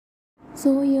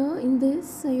So here in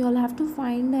this you all have to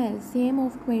find the LCM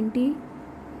of 20,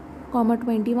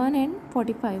 21 and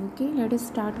 45. Okay, let us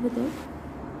start with it.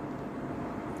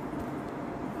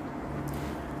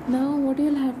 Now what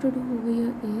you'll have to do over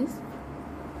here is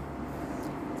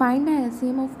find the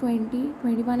LCM of 20,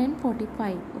 21 and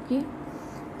 45. Okay,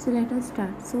 so let us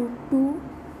start. So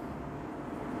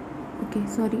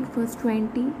first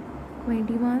 20,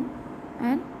 21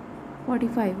 and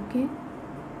 45. Okay,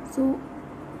 so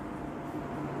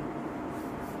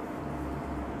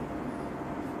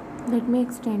let me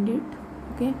extend it.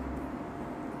 Okay,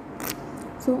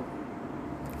 so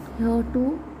here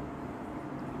two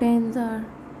tens are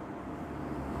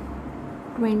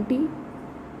 20,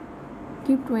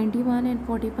 keep 21 and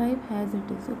 45 as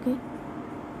it is. Okay,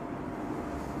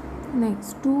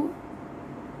 next two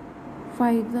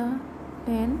fives are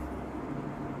 10,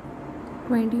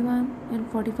 21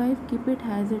 and 45, keep it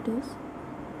as it is.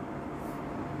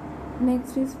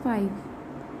 Next is 5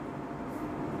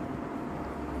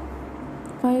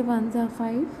 ones are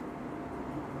 5,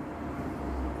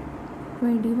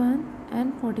 21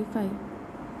 and 45,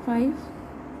 5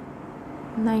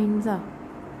 nines are.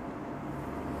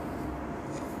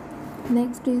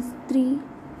 Next is 3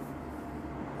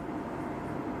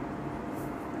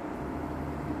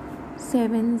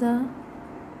 sevens are.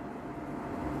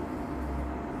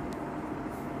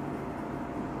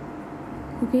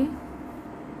 Okay,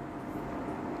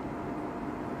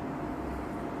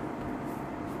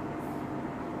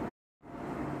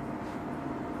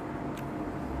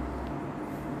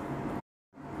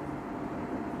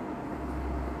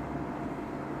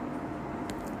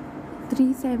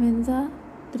 three sevens are,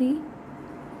 3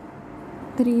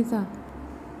 threes are.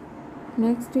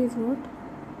 Next is what?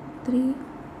 3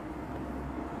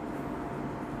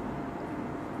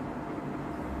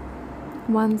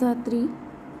 ones are 3.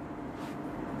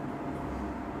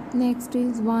 Next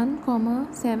is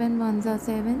 1, 7 ones are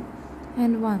 7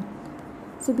 and 1.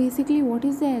 So basically what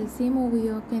is the LCM over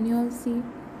here? Can you all see?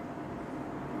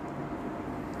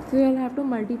 So you'll have to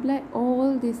multiply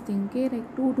all these things. Okay,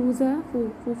 like 2 twos are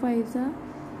 4, 4 fives are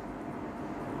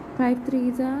 5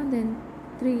 threes are, then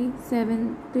 3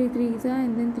 threes are,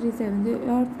 and then 3 sevens. You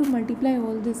have to multiply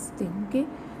all this thing. Okay,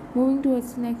 moving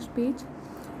towards the next page.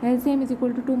 LCM is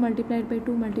equal to 2 multiplied by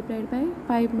 2 multiplied by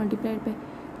 5 multiplied by.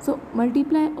 So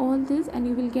multiply all this and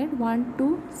you will get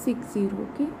 1260.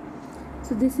 Okay,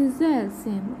 so this is the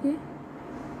LCM. Okay,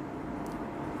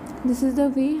 this is the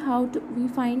way how we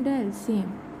find the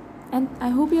LCM, and I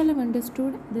hope you all have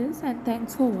understood this, and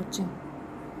thanks for watching.